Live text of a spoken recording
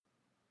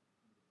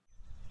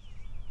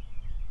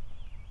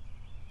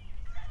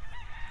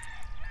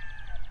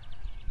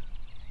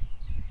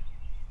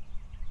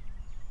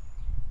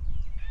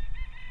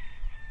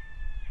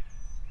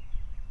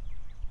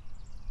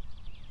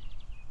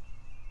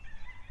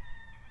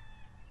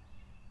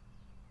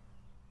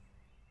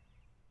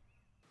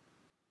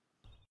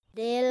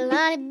Little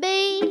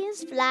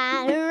honeybees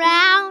flying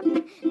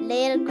around,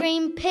 little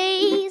green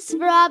peas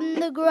from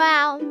the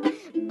ground,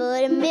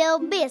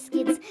 buttermilk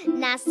biscuits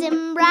nice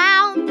and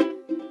brown,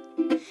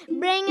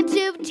 bring it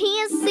to the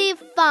Tennessee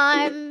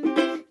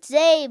farm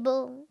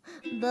table.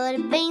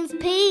 Butter beans,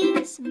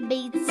 peas,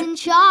 beets and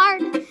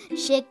chard,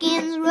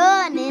 chickens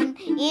running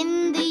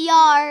in the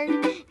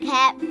yard,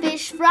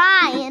 catfish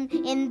frying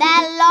in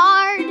that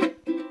lard,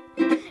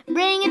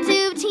 bring it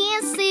to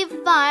the Tennessee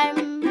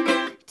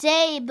farm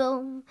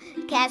table.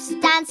 Cast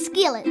iron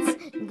skillets,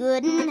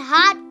 good and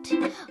hot,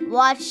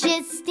 watch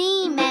it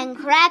steam and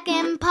crack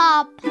and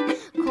pop.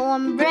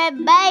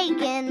 Cornbread,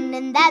 bacon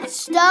in that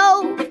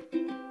stove,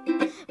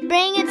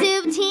 bring it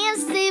to the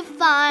Tennessee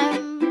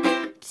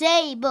farm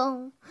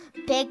table.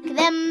 Pick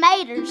them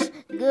maters,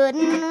 good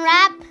and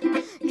ripe,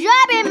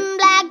 dropping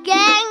black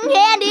and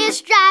candy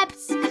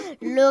stripes.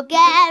 Look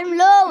at 'em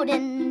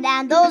loading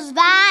down those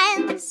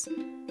vines,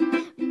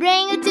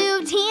 bring it to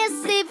the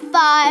Tennessee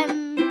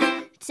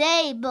farm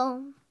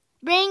table.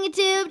 Bring it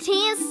to the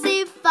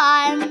Tennessee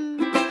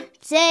farm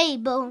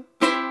table.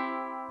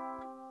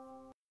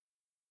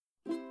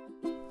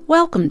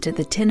 Welcome to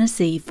the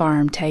Tennessee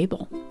Farm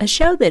Table, a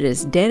show that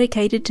is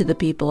dedicated to the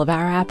people of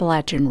our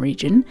Appalachian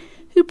region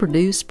who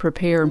produce,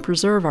 prepare, and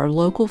preserve our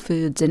local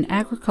foods and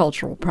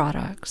agricultural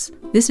products.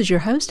 This is your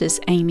hostess,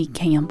 Amy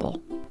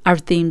Campbell. Our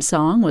theme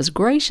song was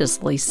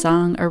graciously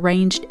sung,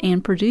 arranged,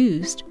 and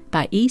produced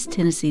by East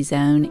Tennessee's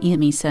own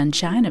Emmy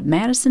Sunshine of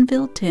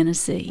Madisonville,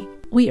 Tennessee.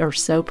 We are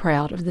so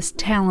proud of this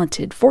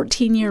talented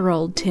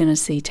 14-year-old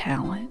Tennessee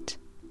talent.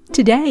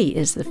 Today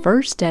is the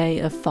first day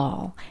of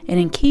fall, and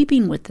in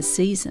keeping with the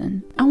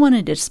season, I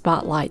wanted to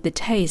spotlight the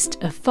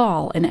taste of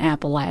fall in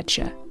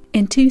Appalachia.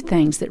 And two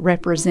things that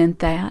represent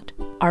that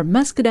are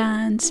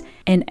muscadines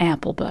and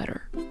apple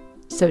butter.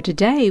 So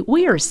today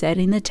we are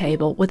setting the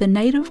table with a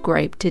native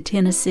grape to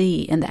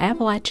Tennessee in the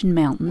Appalachian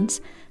Mountains,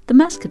 the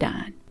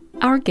muscadine.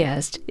 Our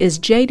guest is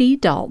J.D.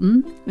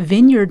 Dalton,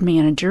 Vineyard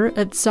Manager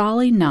at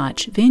Solly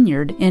Notch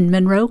Vineyard in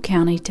Monroe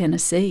County,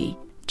 Tennessee.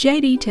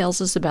 J.D. tells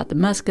us about the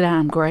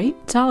muscadine grape,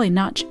 Solly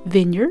Notch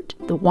Vineyard,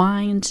 the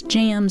wines,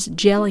 jams,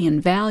 jelly,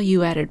 and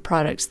value-added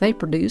products they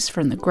produce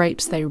from the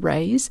grapes they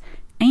raise,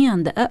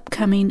 and the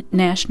upcoming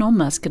National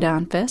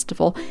Muscadine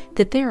Festival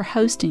that they are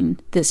hosting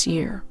this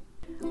year.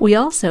 We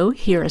also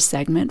hear a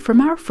segment from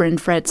our friend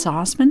Fred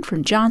Sauceman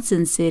from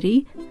Johnson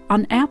City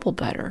on apple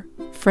butter.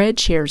 Fred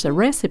shares a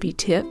recipe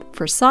tip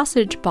for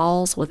sausage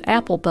balls with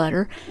apple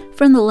butter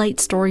from the late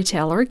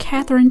storyteller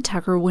Catherine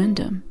Tucker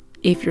Wyndham.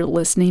 If you're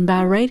listening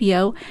by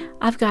radio,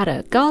 I've got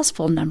a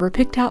gospel number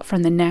picked out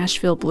from the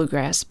Nashville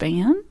Bluegrass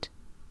Band.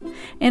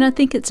 And I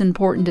think it's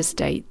important to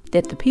state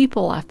that the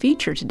people I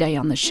feature today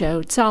on the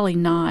show, Solly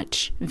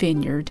Notch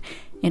Vineyard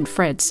and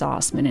Fred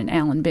Sauceman and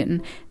Alan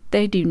Benton,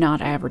 they do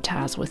not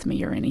advertise with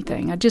me or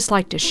anything. I just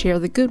like to share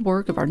the good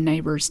work of our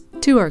neighbors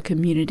to our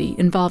community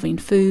involving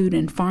food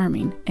and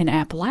farming in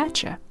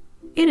Appalachia.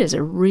 It is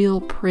a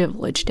real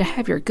privilege to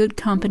have your good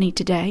company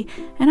today,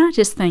 and I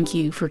just thank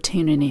you for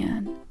tuning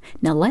in.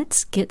 Now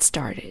let's get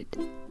started.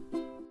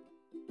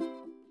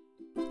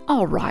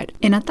 All right,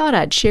 and I thought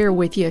I'd share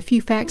with you a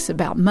few facts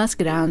about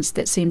muscadines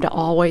that seem to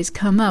always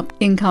come up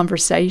in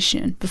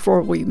conversation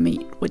before we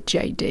meet with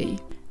J.D.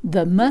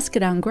 The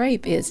muscadine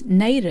grape is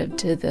native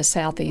to the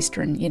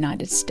southeastern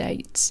United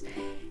States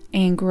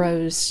and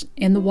grows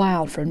in the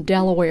wild from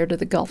Delaware to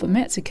the Gulf of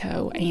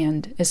Mexico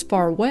and as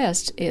far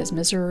west as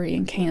Missouri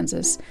and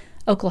Kansas,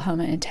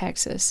 Oklahoma, and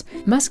Texas.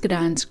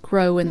 Muscadines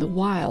grow in the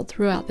wild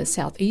throughout the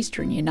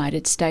southeastern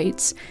United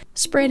States,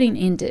 spreading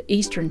into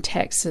eastern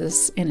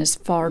Texas and as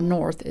far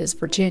north as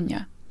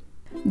Virginia.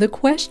 The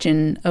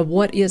question of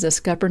what is a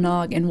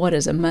scuppernong and what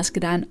is a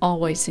muscadine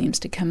always seems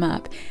to come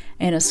up,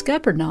 and a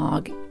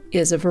scuppernong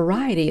is a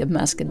variety of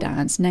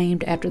muscadines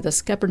named after the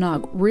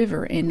Scuppernong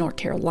River in North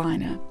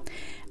Carolina,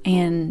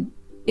 and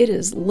it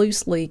is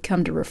loosely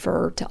come to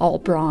refer to all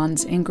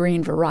bronze and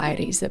green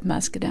varieties of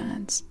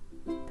muscadines.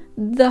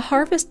 The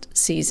harvest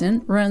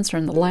season runs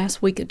from the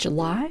last week of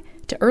July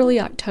to early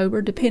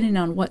October, depending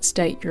on what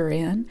state you're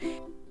in.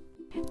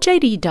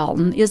 J.D.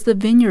 Dalton is the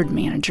vineyard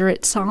manager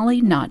at Solly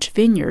Notch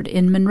Vineyard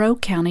in Monroe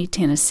County,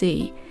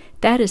 Tennessee.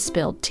 That is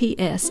spelled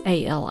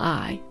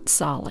T-S-A-L-I,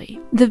 Solly.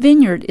 The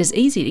vineyard is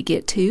easy to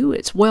get to.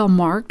 It's well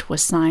marked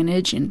with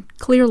signage and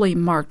clearly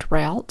marked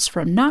routes.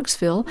 From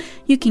Knoxville,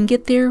 you can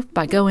get there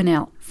by going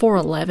out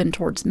 411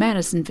 towards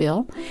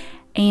Madisonville,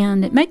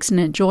 and it makes an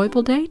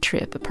enjoyable day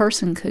trip. A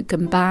person could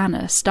combine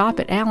a stop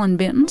at Alan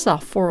Benton's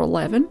off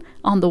 411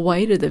 on the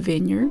way to the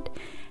vineyard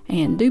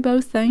and do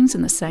both things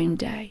in the same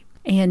day.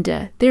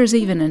 And there's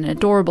even an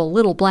adorable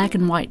little black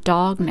and white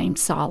dog named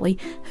Solly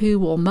who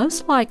will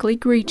most likely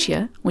greet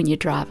you when you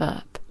drive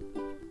up.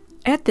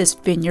 At this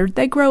vineyard,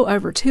 they grow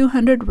over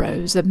 200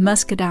 rows of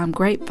muscadine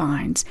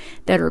grapevines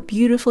that are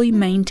beautifully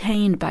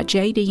maintained by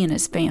J.D. and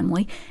his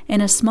family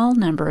and a small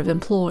number of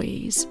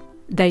employees.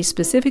 They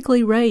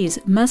specifically raise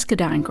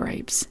muscadine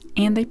grapes,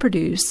 and they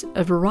produce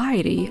a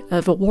variety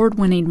of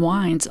award-winning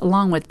wines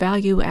along with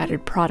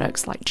value-added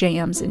products like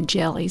jams and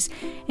jellies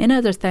and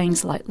other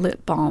things like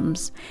lip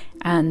balms,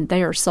 and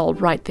they are sold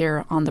right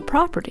there on the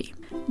property.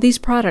 These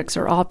products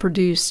are all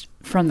produced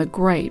from the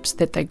grapes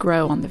that they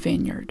grow on the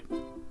vineyard.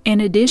 In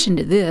addition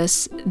to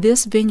this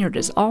vineyard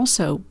is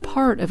also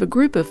part of a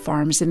group of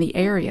farms in the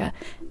area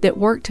that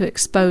work to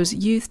expose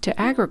youth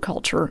to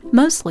agriculture,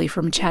 mostly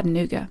from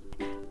Chattanooga.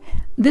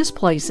 This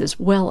place is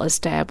well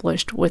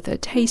established with a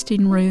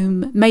tasting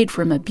room made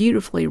from a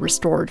beautifully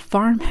restored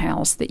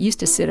farmhouse that used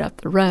to sit up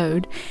the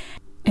road,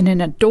 and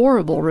an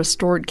adorable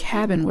restored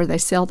cabin where they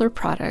sell their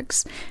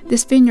products.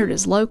 This vineyard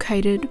is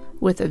located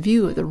with a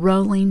view of the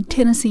rolling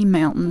Tennessee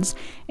mountains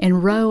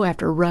and row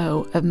after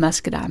row of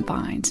muscadine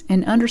vines,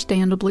 and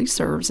understandably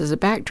serves as a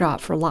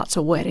backdrop for lots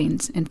of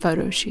weddings and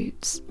photo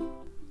shoots.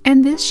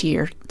 And this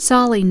year,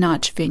 Solly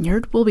Notch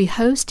Vineyard will be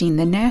hosting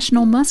the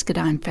National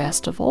Muscadine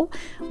Festival,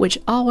 which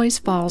always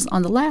falls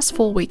on the last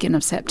full weekend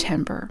of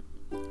September.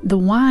 The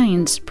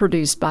wines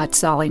produced by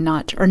Solly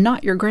Notch are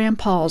not your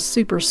grandpa's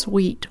super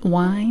sweet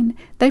wine.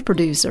 They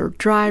produce a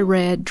dry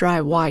red, dry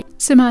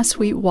white,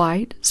 semi-sweet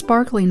white,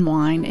 sparkling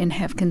wine, and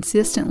have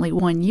consistently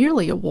won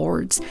yearly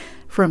awards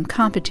from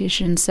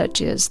competitions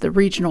such as the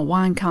Regional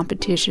Wine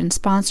Competition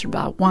sponsored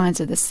by Wines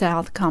of the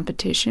South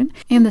competition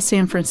and the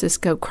San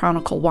Francisco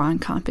Chronicle Wine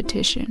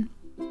Competition.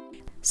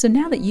 So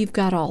now that you've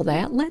got all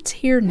that, let's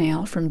hear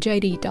now from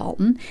J.D.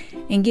 Dalton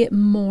and get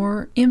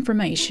more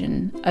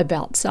information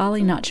about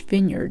Solly Notch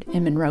Vineyard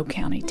in Monroe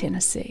County,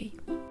 Tennessee.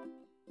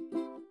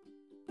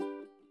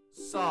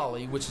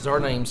 Solly, which is our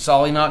name,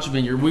 Solly Notch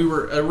Vineyard. We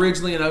were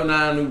originally in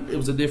 2009, it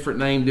was a different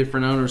name,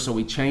 different owner, so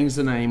we changed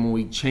the name and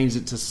we changed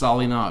it to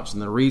Solly Notch.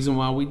 And the reason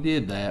why we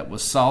did that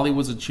was Solly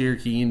was a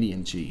Cherokee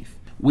Indian chief.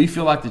 We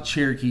feel like the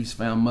Cherokees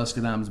found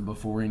muscadines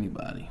before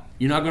anybody.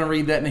 You're not going to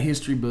read that in a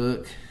history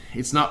book.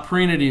 It's not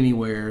printed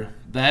anywhere.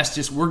 That's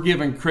just, we're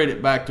giving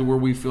credit back to where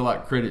we feel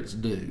like credit's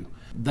due.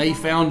 They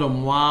found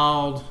them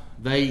wild.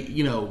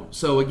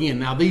 So again,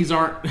 now these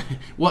aren't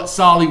what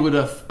Solly would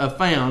have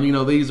found.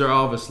 These are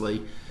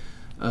obviously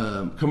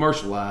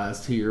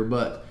commercialized here,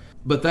 but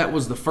that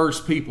was the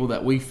first people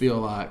that we feel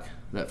like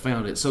that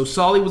found it. So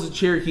Solly was a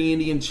Cherokee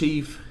Indian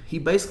chief. He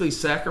basically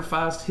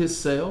sacrificed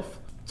himself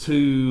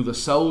to the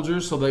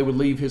soldiers so they would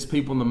leave his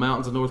people in the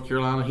mountains of North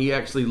Carolina. He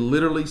actually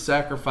literally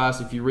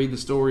sacrificed, if you read the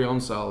story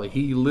on Solly,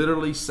 he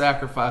literally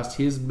sacrificed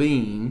his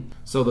being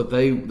so that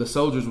the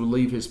soldiers would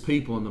leave his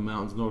people in the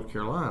mountains of North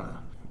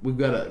Carolina. We've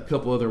got a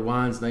couple other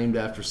wines named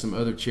after some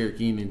other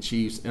Cherokee Indian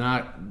chiefs, and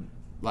I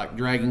like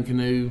Dragon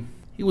Canoe.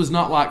 He was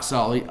not like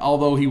Solly,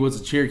 although he was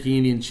a Cherokee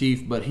Indian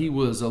chief, but he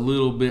was a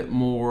little bit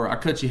more, I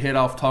cut your head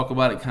off, talk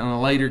about it kind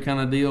of later kind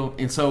of deal.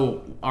 And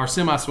so our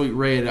semi-sweet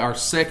red, our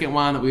second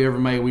wine that we ever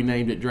made, we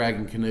named it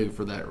Dragon Canoe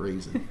for that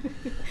reason.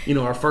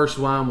 Our first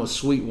wine was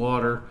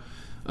Sweetwater,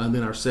 and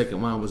then our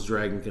second wine was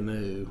Dragon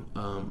Canoe.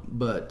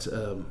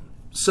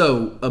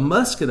 So a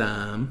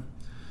muscadine,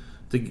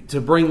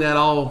 to bring that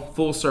all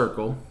full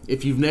circle,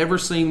 if you've never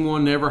seen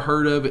one, never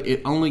heard of it,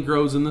 it only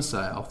grows in the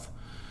South.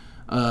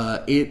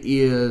 It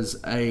is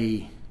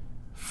a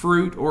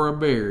fruit or a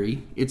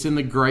berry. It's in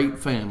the grape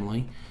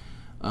family.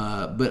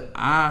 But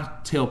I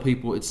tell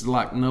people it's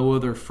like no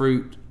other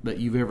fruit that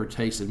you've ever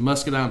tasted.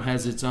 Muscadine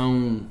has its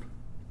own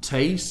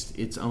taste,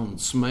 its own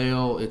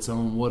smell, its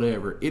own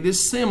whatever. It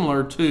is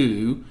similar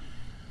to,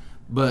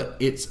 but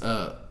it's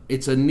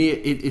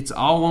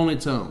all on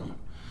its own.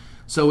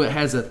 So it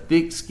has a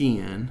thick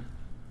skin,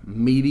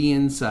 meaty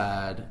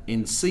inside,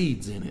 and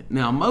seeds in it.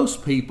 Now,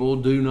 most people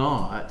do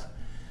not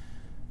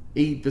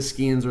eat the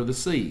skins or the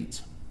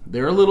seeds.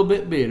 They're a little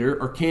bit bitter,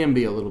 or can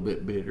be a little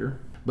bit bitter,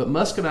 but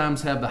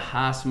muscadines have the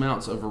highest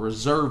amounts of a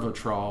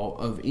resveratrol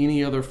of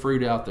any other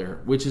fruit out there,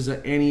 which is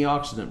an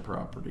antioxidant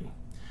property.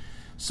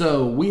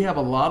 So we have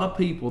a lot of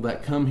people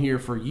that come here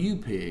for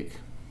U-Pick.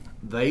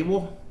 They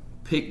will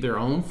pick their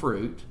own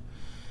fruit.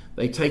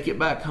 They take it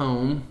back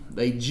home.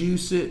 They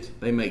juice it.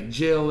 They make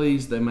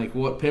jellies. They make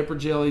pepper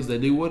jellies. They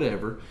do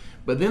whatever.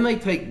 But then they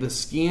take the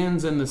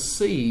skins and the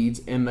seeds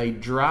and they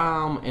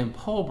dry them and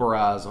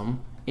pulverize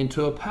them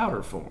into a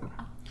powder form.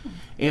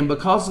 And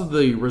because of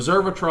the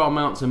resveratrol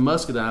amounts in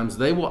muscadines,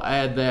 they will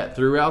add that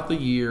throughout the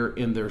year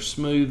in their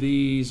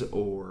smoothies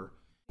or...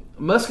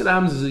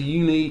 Muscadines is a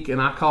unique,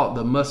 and I call it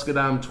the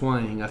muscadine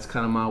twang. That's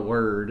kind of my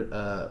word.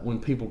 When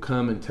people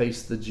come and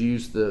taste the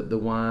juice, the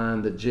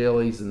wine, the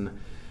jellies, and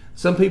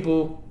some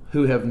people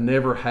who have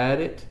never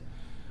had it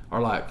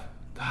are like,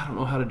 I don't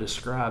know how to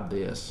describe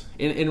this.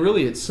 And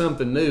really it's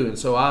something new, and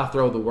so I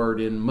throw the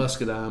word in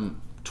muscadine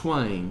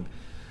twang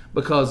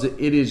because it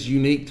is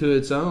unique to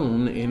its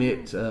own, and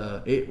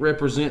it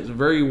represents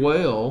very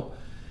well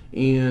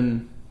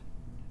in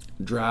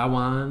dry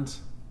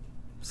wines,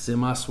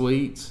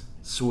 semi-sweets,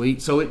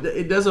 sweet. So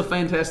it does a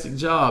fantastic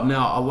job.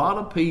 Now, a lot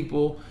of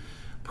people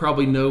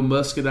probably know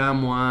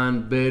muscadine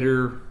wine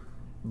better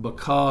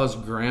because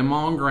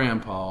Grandma and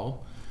Grandpa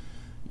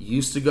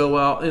used to go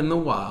out in the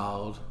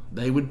wild.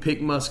 they would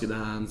pick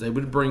muscadines. They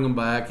would bring them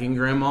back, and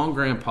Grandma and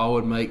Grandpa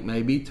would make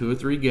maybe 2 or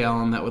 3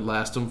 gallon that would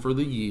last them for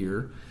the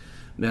year.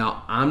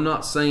 Now, I'm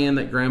not saying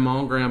that Grandma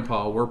and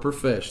Grandpa were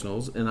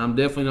professionals, and I'm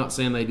definitely not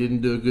saying they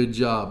didn't do a good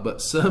job,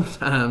 but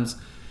sometimes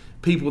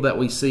people that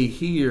we see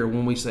here,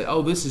 when we say,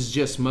 oh, this is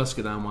just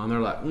muscadine wine, they're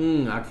like,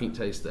 I can't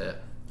taste that.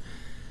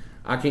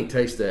 I can't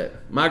taste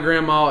that. My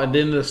grandma, and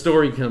then the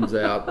story comes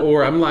out.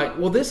 Or I'm like,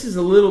 well, this is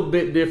a little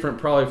bit different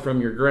probably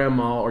from your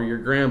grandma or your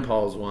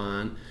grandpa's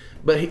wine.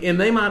 And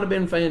they might have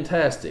been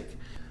fantastic.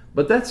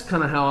 But that's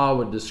kind of how I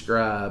would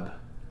describe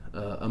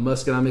a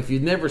muscadine. If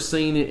you've never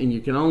seen it and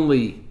you can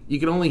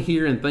only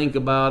hear and think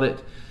about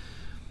it,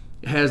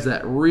 it has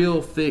that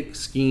real thick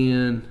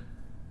skin,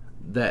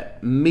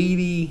 that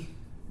meaty,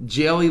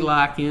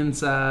 jelly-like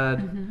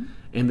inside,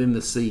 and then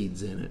the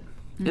seeds in it.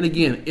 And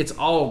again, it's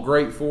all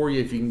great for you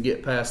if you can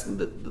get past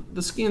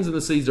the skins and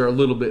the seeds are a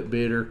little bit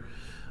bitter.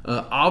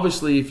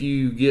 Obviously, if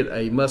you get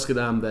a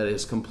muscadine that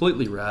is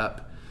completely ripe,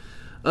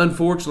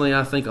 unfortunately,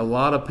 I think a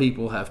lot of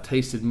people have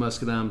tasted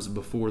muscadines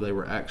before they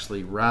were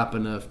actually ripe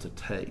enough to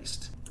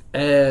taste.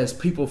 As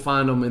people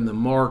find them in the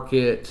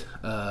market,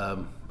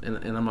 and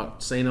I'm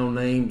not saying no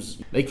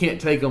names, they can't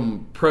take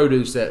them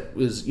produce that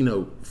is,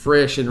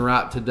 fresh and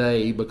ripe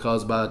today,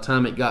 because by the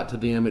time it got to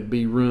them, it'd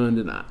be ruined,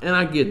 and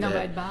I get that.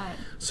 Nobody'd buy it.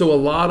 So a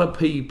lot of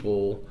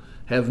people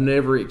have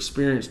never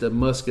experienced a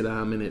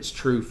muscadine in its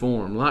true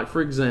form. Like, for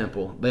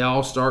example, they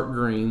all start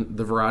green,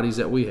 the varieties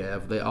that we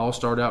have, they all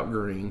start out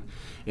green,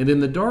 and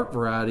then the dark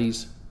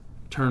varieties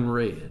turn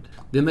red.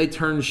 Then they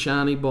turn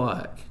shiny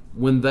black.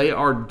 When they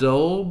are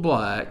dull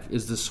black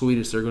is the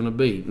sweetest they're going to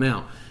be.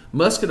 Now,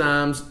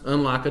 muscadines,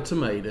 unlike a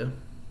tomato,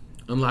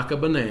 unlike a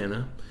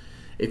banana,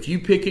 if you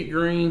pick it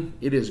green,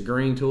 it is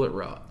green till it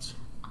rots.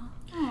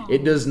 Oh.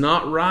 It does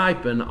not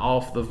ripen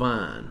off the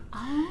vine.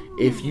 Oh.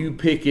 If you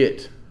pick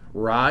it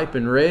ripe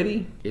and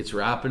ready, it's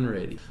ripe and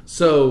ready.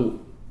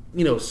 So,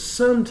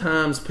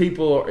 sometimes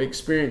people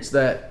experience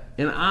that,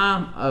 and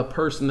I'm a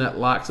person that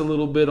likes a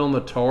little bit on the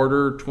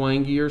tartar,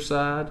 twangier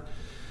side.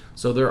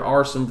 So there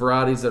are some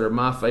varieties that are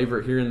my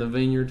favorite here in the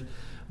vineyard.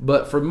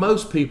 But for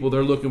most people,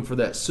 they're looking for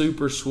that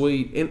super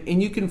sweet.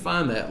 And you can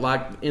find that,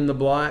 like in the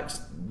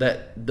blacks,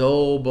 that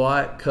dull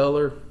black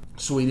color,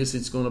 sweetest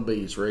it's going to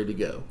be. It's ready to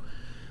go.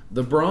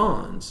 The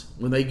bronze,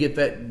 when they get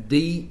that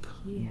deep,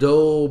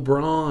 dull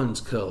bronze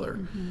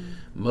color,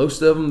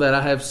 most of them that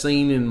I have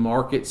seen in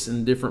markets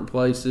in different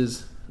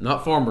places,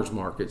 not farmers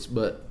markets,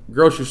 but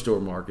grocery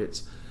store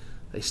markets,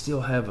 they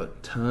still have a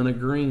ton of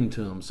green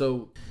to them.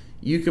 So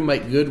you can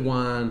make good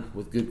wine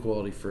with good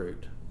quality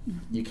fruit.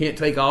 You can't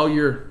take all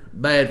your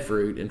bad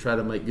fruit and try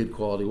to make good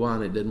quality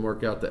wine. It doesn't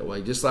work out that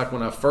way. Just like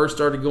when I first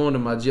started going to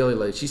my jelly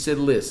lady, she said,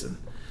 listen,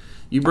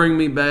 you bring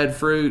me bad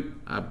fruit,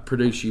 I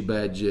produce you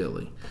bad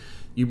jelly.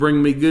 You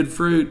bring me good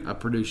fruit, I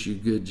produce you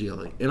good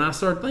jelly. And I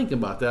started thinking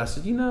about that. I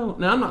said, now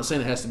I'm not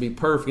saying it has to be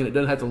perfect and it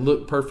doesn't have to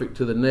look perfect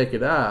to the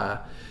naked eye.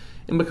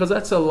 And because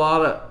that's a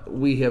lot of,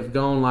 we have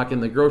gone like in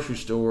the grocery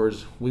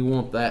stores, we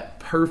want that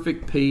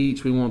perfect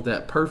peach, we want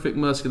that perfect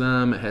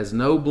muscadine, it has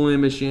no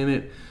blemish in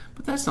it.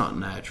 But that's not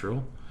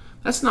natural.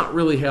 That's not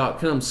really how it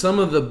comes. Some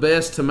of the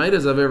best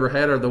tomatoes I've ever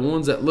had are the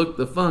ones that look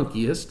the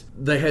funkiest.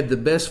 They had the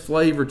best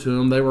flavor to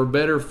them. They were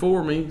better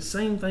for me.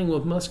 Same thing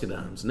with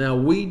muscadines. Now,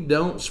 we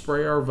don't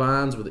spray our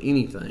vines with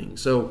anything.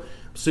 So,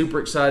 I'm super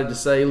excited to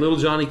say little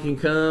Johnny can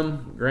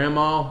come.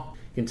 Grandma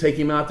can take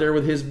him out there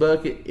with his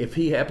bucket. If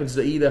he happens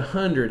to eat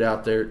 100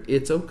 out there,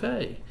 it's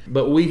okay.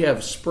 But we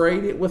have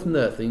sprayed it with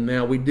nothing.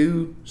 Now, we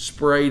do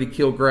spray to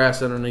kill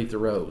grass underneath the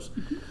rows.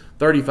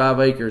 35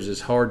 acres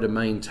is hard to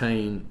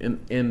maintain,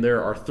 and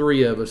there are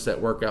 3 of us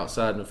that work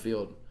outside in the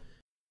field.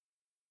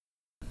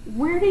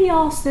 Where do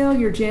y'all sell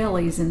your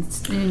jellies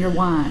and your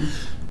wine?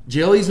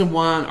 Jellies and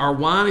wine. Our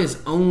wine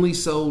is only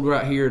sold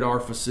right here at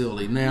our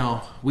facility.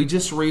 Now, we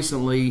just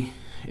recently,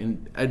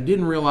 and I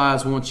didn't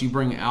realize once you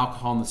bring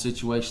alcohol in the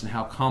situation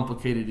how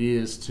complicated it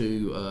is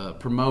to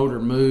promote or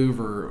move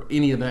or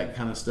any of that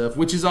kind of stuff,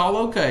 which is all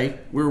okay.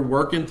 We're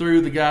working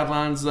through the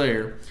guidelines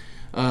there.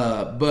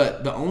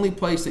 But the only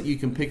place that you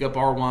can pick up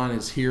our wine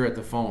is here at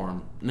the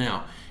farm.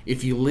 Now,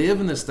 if you live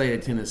in the state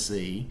of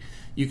Tennessee,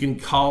 you can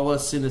call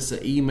us, send us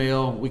an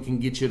email, we can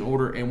get you an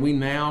order, and we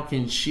now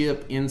can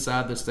ship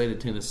inside the state of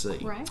Tennessee.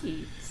 Right.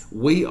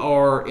 We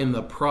are in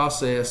the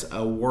process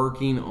of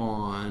working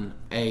on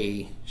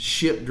a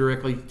ship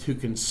directly to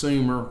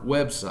consumer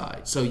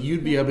website. So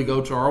you'd be able to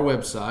go to our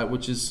website,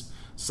 which is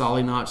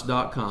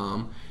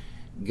sollynotch.com.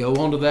 Go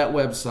onto that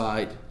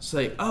website,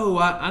 say, oh,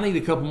 I need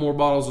a couple more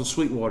bottles of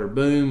Sweetwater.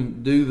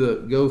 Boom,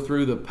 go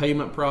through the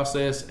payment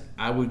process.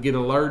 I would get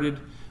alerted.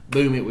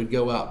 Boom, it would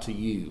go out to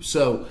you.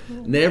 So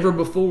never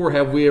before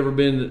have we ever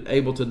been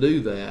able to do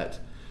that.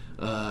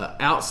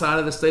 Outside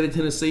of the state of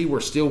Tennessee,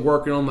 we're still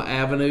working on the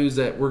avenues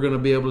that we're going to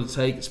be able to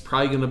take. It's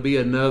probably going to be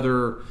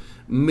another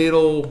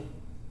middle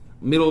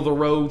of the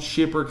road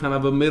shipper, kind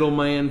of a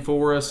middleman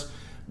for us.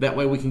 That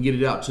way we can get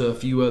it out to a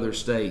few other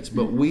states.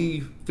 But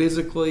we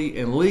physically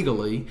and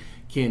legally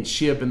can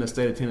ship in the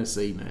state of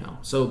Tennessee now.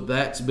 So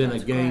that's been a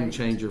game great.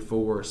 changer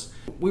for us.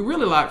 We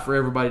really like for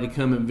everybody to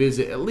come and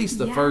visit at least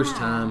the first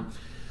time.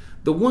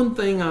 The one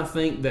thing I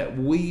think that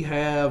we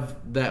have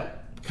that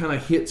kind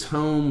of hits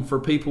home for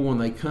people when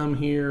they come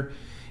here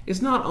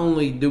is not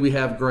only do we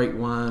have great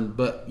wine,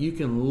 but you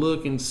can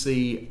look and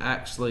see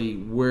actually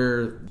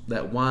where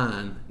that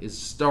wine is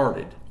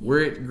started, where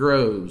it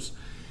grows.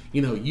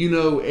 You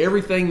know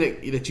everything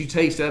that you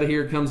taste out of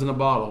here comes in a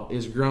bottle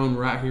is grown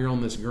right here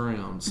on this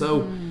ground.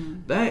 So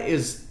that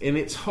is, and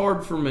it's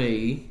hard for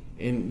me,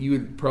 and you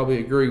would probably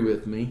agree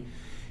with me,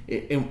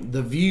 and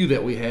the view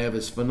that we have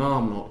is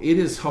phenomenal. It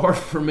is hard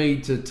for me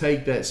to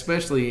take that,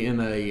 especially in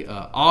a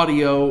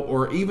audio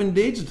or even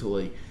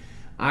digitally.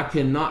 I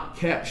cannot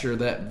capture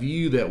that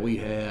view that we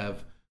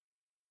have.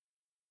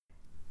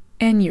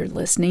 And you're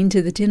listening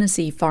to the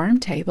Tennessee Farm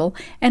Table,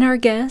 and our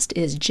guest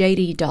is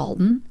J.D.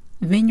 Dalton,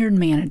 Vineyard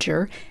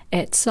Manager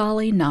at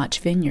Solly Notch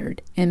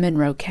Vineyard in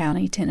Monroe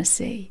County,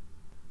 Tennessee.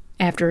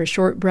 After a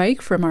short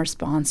break from our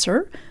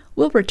sponsor,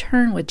 we'll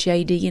return with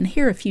J.D. and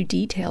hear a few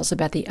details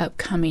about the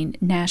upcoming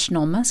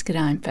National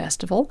Muscadine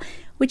Festival,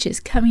 which is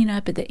coming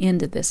up at the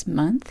end of this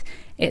month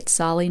at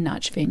Solly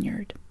Notch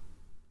Vineyard.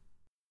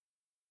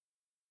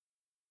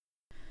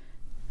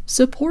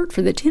 Support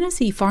for the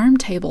Tennessee Farm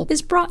Table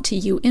is brought to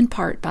you in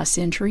part by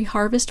Century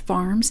Harvest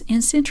Farms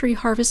and Century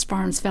Harvest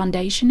Farms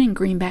Foundation in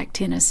Greenback,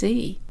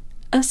 Tennessee.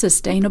 A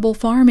sustainable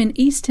farm in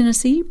East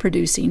Tennessee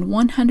producing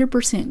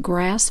 100%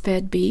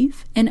 grass-fed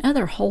beef and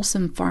other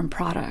wholesome farm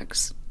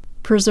products.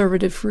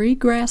 Preservative-free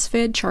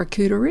grass-fed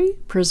charcuterie,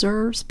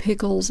 preserves,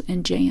 pickles,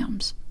 and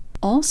jams.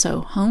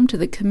 Also home to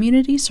the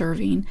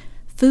community-serving,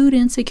 food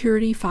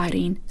insecurity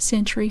fighting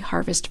Century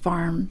Harvest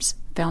Farms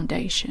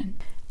Foundation.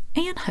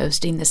 And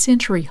hosting the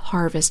Century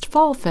Harvest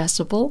Fall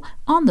Festival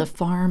on the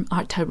farm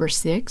October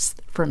 6th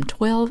from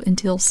 12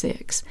 until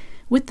 6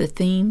 with the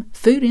theme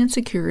Food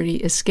Insecurity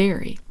is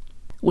Scary.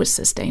 With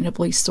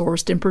sustainably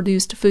sourced and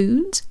produced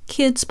foods,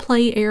 kids'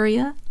 play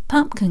area,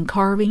 pumpkin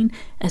carving,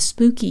 a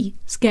spooky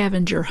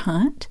scavenger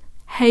hunt,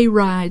 hay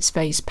rides,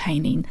 face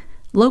painting,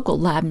 local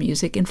live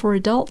music, and for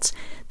adults,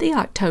 the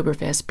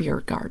Oktoberfest Beer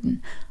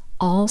Garden,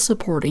 all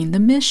supporting the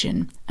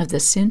mission of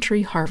the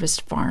Century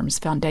Harvest Farms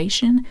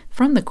Foundation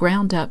from the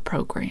Ground Up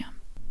program.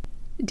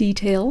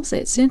 Details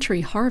at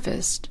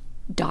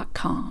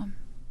centuryharvest.com.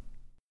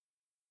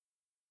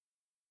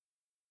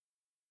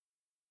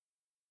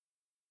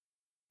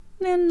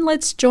 Then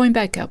let's join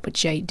back up with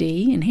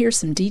J.D. and hear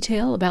some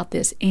detail about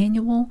this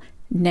annual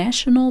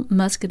National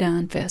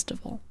Muscadine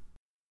Festival.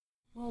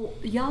 Well,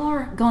 y'all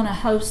are going to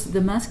host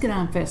the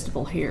Muscadine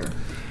Festival here.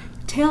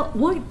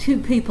 What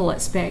do people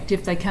expect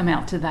if they come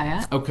out to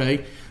that?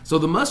 Okay, so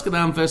the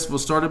Muscadine Festival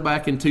started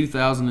back in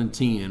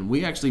 2010.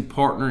 We actually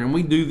partner, and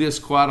we do this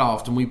quite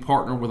often, we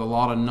partner with a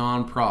lot of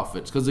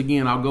nonprofits. Because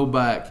again, I'll go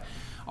back,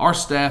 our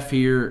staff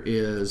here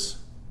is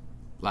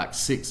like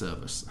 6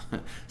 of us.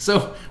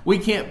 So we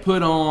can't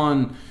put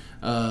on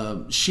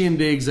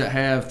shindigs that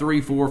have 3,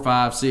 4,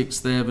 5, 6,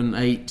 7,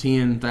 8,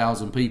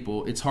 10,000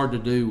 people. It's hard to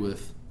do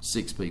with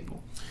 6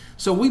 people.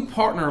 So we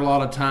partner a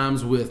lot of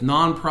times with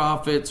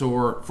nonprofits,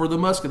 or for the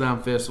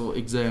Muscadine Festival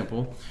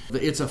example,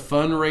 it's a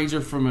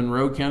fundraiser for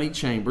Monroe County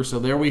Chamber. So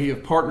there we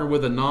have partnered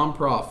with a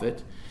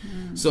nonprofit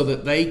so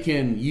that they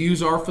can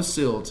use our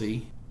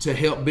facility to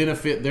help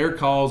benefit their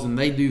cause, and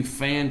they do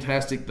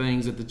fantastic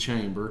things at the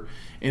chamber.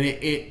 And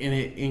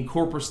it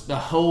incorporates the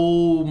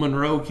whole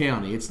Monroe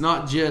County. It's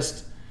not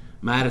just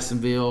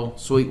Madisonville,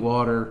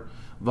 Sweetwater,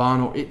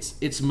 Vonell.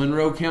 It's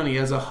Monroe County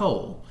as a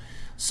whole.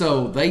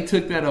 So they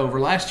took that over.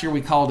 Last year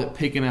we called it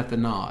Picking at the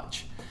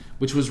Notch,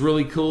 which was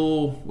really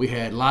cool. We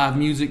had live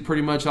music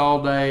pretty much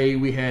all day.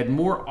 We had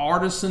more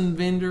artisan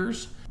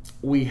vendors.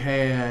 We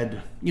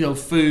had,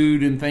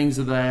 food and things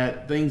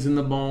in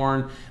the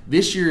barn.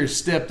 This year has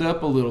stepped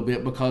up a little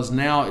bit because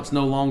now it's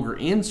no longer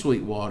in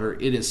Sweetwater.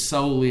 It is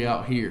solely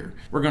out here.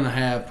 We're going to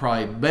have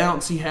probably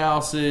bouncy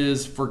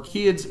houses for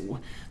kids.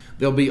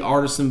 There'll be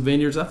artisan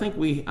vendors. I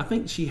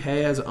think she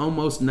has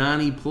almost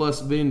 90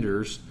 plus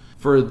vendors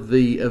for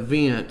the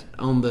event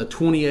on the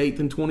 28th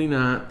and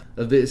 29th.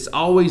 It's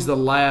always the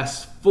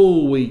last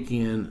full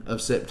weekend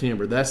of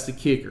September. That's the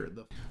kicker.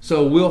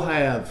 So we'll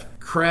have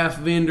craft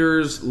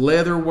vendors,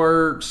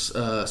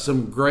 leatherworks,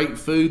 some great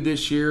food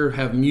this year,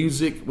 have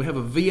music. We have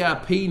a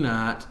VIP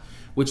night,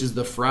 which is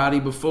the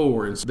Friday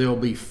before, and so there'll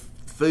be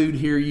food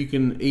here you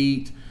can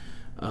eat.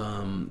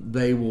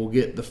 They will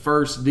get the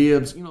first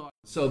dibs.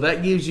 So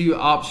that gives you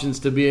options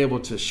to be able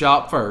to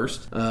shop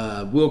first.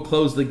 We'll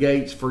close the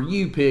gates for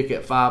you pick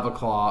at 5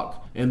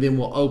 o'clock, and then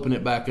we'll open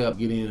it back up,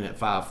 get in at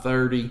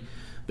 5:30.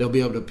 They'll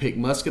be able to pick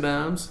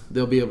muscadines.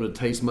 They'll be able to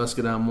taste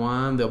muscadine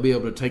wine. They'll be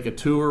able to take a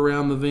tour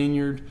around the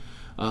vineyard.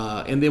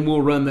 And then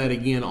we'll run that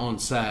again on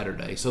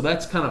Saturday. So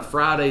that's kind of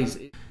Fridays.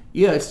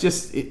 Yeah, it's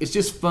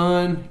just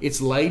fun. It's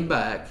laid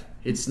back.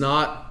 It's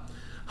not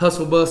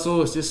hustle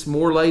bustle. It's just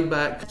more laid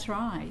back. That's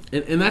right.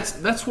 And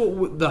that's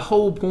what the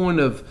whole point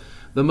of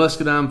the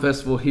Muscadine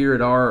Festival here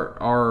at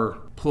our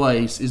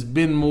place has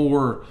been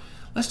more.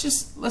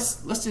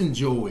 Let's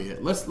enjoy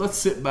it. Let's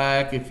sit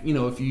back. If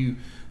you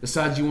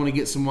decide you want to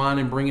get some wine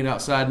and bring it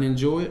outside and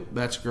enjoy it,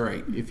 that's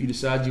great. If you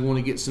decide you want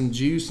to get some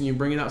juice and you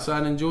bring it outside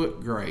and enjoy it,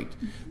 great.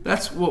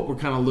 That's what we're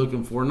kind of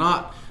looking for.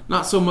 Not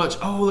so much,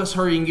 oh, let's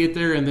hurry and get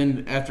there, and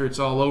then after it's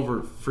all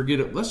over, forget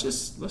it. Let's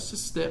just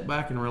step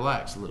back and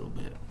relax a little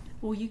bit.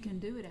 Well, you can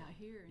do it out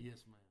here.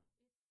 Yes, ma'am.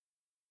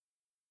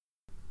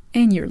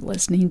 And you're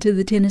listening to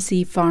the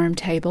Tennessee Farm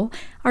Table.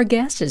 Our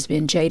guest has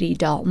been J.D.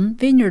 Dalton,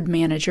 Vineyard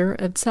Manager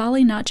of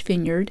Solly Notch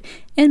Vineyard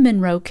in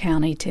Monroe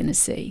County,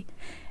 Tennessee.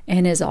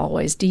 And as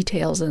always,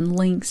 details and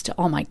links to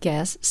all my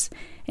guests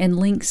and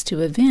links to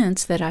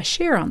events that I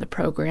share on the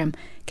program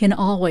can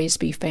always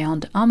be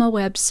found on my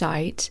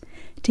website,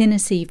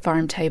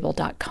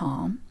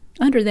 TennesseeFarmTable.com,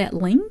 under that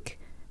link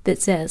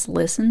that says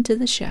Listen to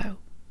the Show.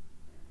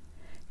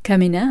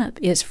 Coming up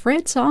is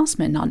Fred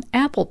Sauceman on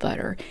apple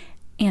butter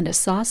and a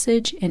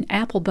sausage and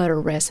apple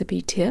butter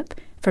recipe tip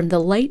from the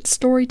late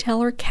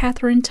storyteller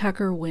Catherine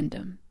Tucker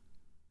Wyndham.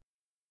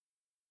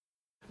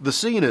 The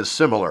scene is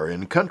similar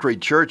in country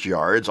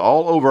churchyards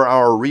all over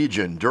our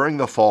region during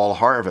the fall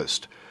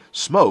harvest.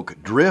 Smoke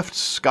drifts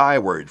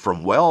skyward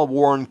from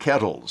well-worn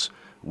kettles.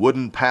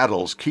 Wooden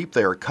paddles keep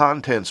their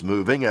contents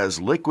moving as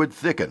liquid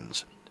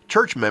thickens.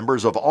 Church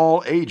members of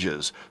all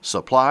ages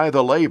supply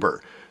the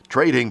labor,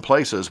 trading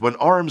places when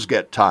arms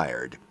get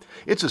tired.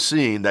 It's a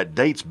scene that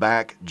dates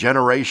back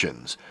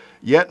generations,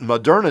 yet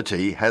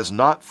modernity has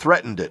not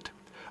threatened it.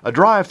 A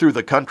drive through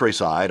the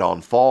countryside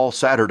on fall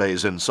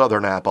Saturdays in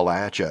southern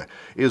Appalachia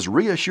is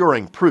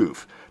reassuring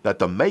proof that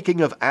the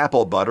making of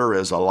apple butter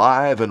is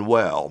alive and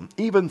well,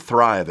 even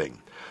thriving.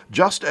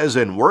 Just as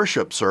in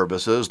worship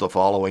services the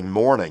following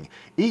morning,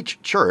 each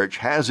church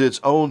has its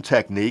own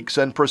techniques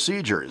and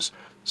procedures.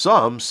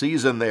 Some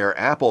season their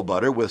apple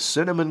butter with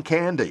cinnamon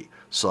candy,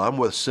 some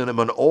with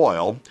cinnamon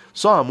oil,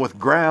 some with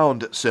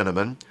ground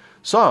cinnamon,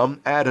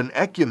 some add an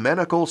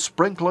ecumenical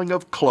sprinkling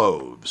of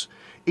cloves.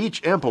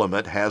 Each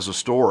implement has a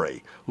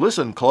story.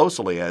 Listen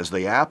closely as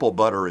the apple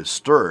butter is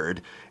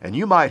stirred, and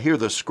you might hear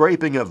the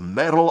scraping of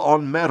metal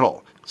on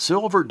metal.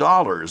 Silver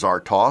dollars are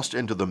tossed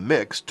into the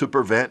mix to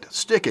prevent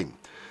sticking.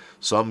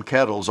 Some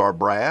kettles are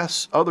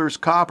brass, others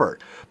copper.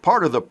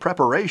 Part of the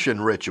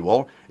preparation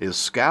ritual is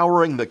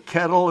scouring the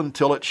kettle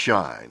until it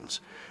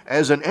shines.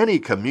 As in any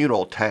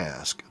communal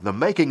task, the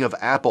making of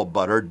apple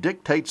butter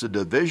dictates a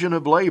division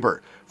of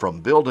labor,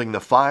 from building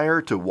the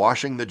fire to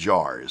washing the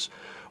jars.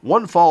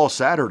 One fall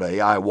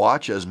Saturday, I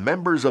watch as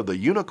members of the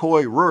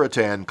Unicoi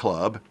Ruritan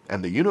Club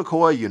and the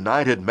Unicoi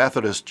United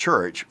Methodist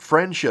Church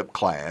Friendship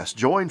Class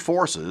join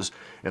forces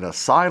in a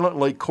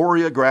silently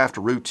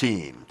choreographed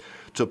routine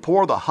to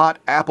pour the hot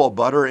apple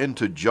butter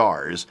into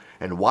jars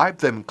and wipe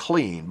them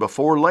clean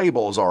before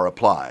labels are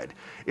applied.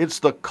 It's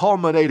the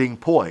culminating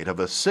point of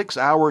a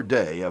 6-hour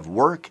day of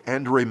work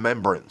and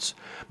remembrance.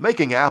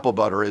 Making apple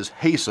butter is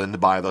hastened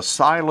by the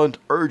silent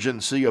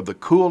urgency of the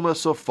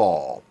coolness of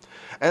fall.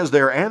 As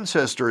their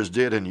ancestors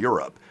did in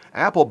Europe,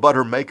 apple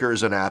butter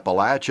makers in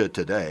Appalachia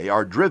today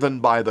are driven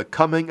by the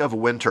coming of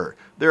winter.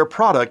 Their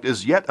product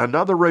is yet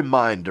another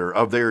reminder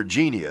of their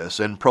genius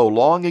in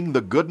prolonging the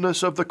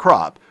goodness of the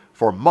crop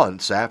for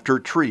months after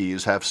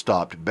trees have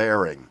stopped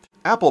bearing.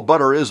 Apple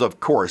butter is, of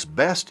course,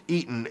 best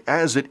eaten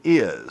as it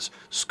is,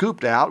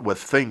 scooped out with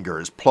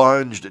fingers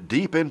plunged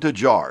deep into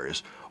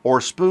jars, or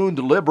spooned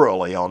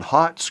liberally on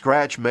hot,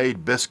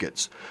 scratch-made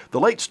biscuits. The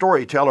late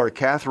storyteller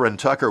Catherine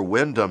Tucker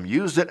Wyndham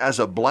used it as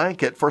a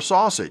blanket for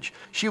sausage.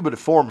 She would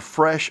form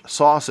fresh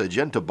sausage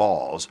into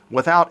balls,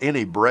 without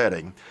any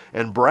breading,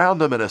 and brown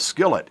them in a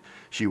skillet.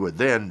 She would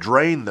then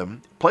drain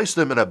them, place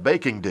them in a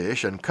baking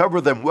dish, and cover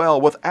them well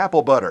with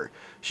apple butter.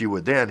 She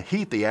would then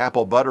heat the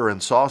apple butter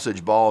and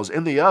sausage balls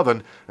in the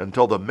oven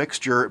until the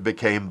mixture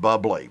became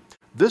bubbly.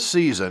 This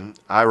season,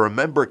 I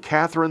remember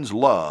Catherine's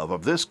love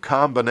of this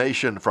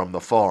combination from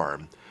the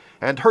farm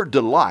and her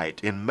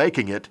delight in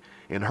making it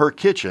in her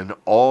kitchen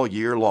all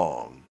year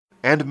long.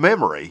 And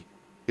memory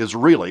is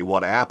really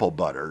what apple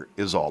butter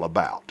is all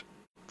about.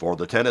 For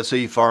the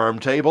Tennessee Farm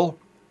Table,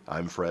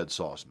 I'm Fred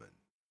Sauceman.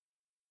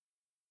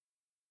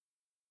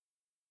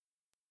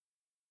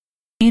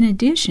 In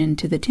addition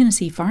to the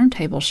Tennessee Farm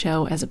Table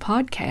show as a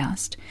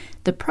podcast,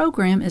 the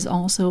program is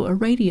also a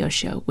radio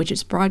show which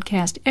is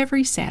broadcast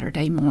every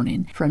Saturday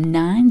morning from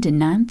 9 to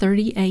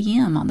 9:30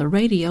 a.m. on the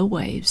radio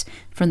waves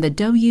from the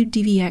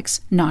WDVX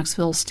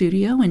Knoxville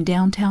studio in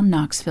downtown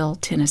Knoxville,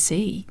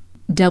 Tennessee.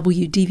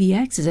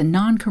 WDVX is a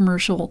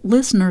non-commercial,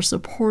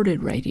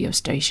 listener-supported radio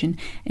station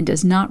and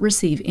does not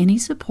receive any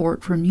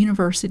support from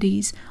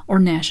universities or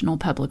National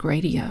Public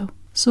Radio.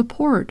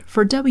 Support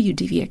for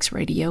WDVX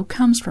Radio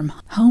comes from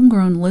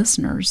homegrown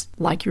listeners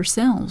like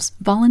yourselves,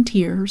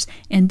 volunteers,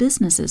 and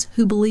businesses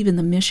who believe in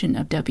the mission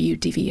of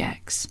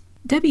WDVX.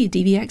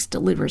 WDVX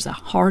delivers a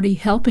hearty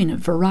helping of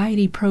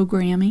variety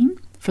programming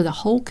for the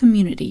whole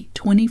community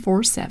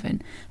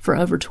 24/7 for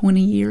over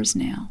 20 years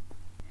now.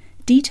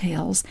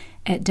 Details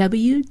at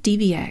WDVX.com.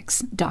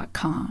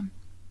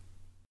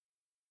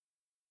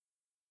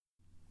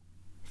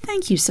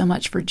 Thank you so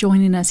much for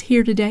joining us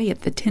here today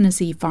at the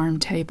Tennessee Farm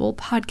Table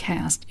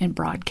podcast and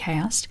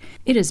broadcast.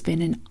 It has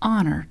been an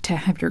honor to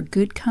have your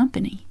good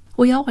company.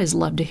 We always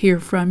love to hear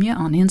from you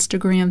on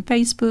Instagram,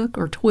 Facebook,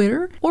 or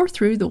Twitter, or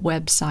through the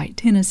website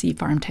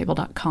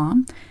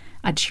TennesseeFarmTable.com.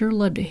 I'd sure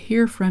love to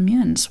hear from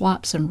you and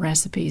swap some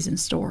recipes and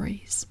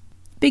stories.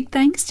 Big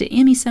thanks to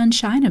Emmy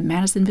Sunshine of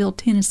Madisonville,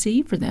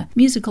 Tennessee for the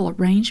musical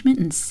arrangement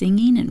and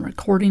singing and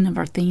recording of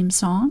our theme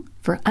song.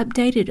 For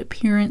updated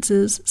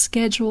appearances,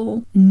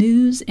 schedule,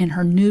 news, and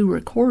her new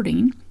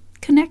recording,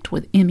 connect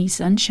with Emmy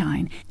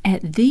Sunshine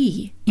at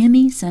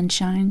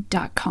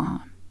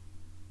theemmysunshine.com.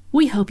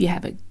 We hope you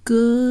have a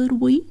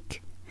good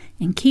week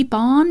and keep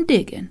on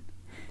digging.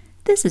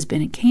 This has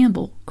been a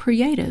Campbell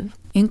Creative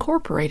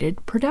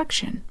Incorporated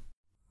production.